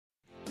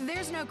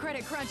There's no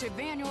credit crunch at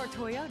Vann or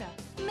Toyota.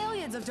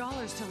 Millions of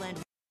dollars to lend.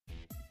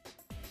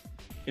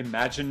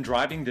 Imagine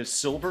driving this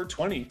silver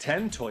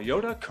 2010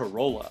 Toyota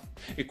Corolla,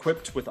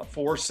 equipped with a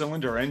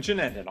 4-cylinder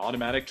engine and an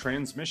automatic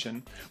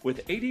transmission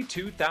with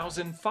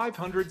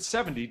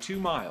 82,572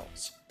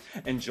 miles.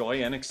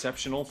 Enjoy an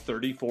exceptional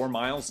 34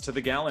 miles to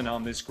the gallon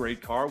on this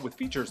great car with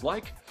features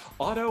like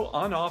auto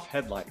on-off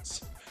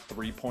headlights,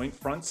 3-point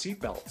front seat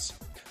belts,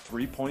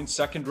 3-point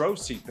second row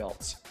seat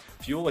belts,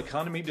 fuel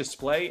economy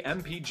display,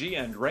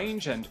 MPG and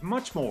range, and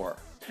much more.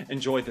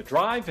 Enjoy the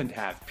drive and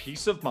have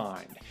peace of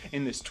mind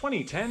in this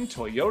 2010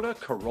 Toyota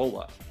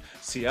Corolla.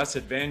 See us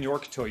at Van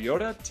York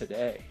Toyota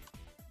today.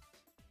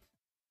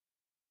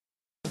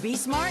 Be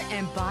smart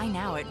and buy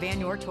now at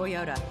Vann or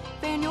Toyota.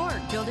 Vann York,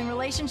 building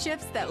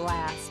relationships that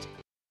last.